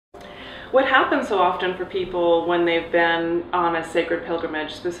What happens so often for people when they've been on a sacred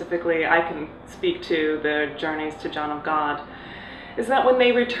pilgrimage, specifically I can speak to the journeys to John of God, is that when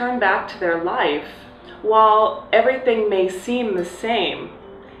they return back to their life, while everything may seem the same,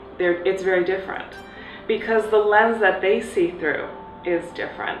 it's very different, because the lens that they see through is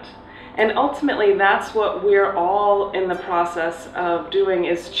different. And ultimately, that's what we're all in the process of doing,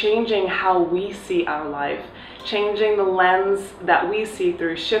 is changing how we see our life, changing the lens that we see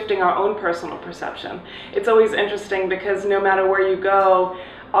through, shifting our own personal perception. It's always interesting because no matter where you go,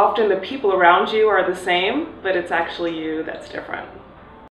 often the people around you are the same, but it's actually you that's different.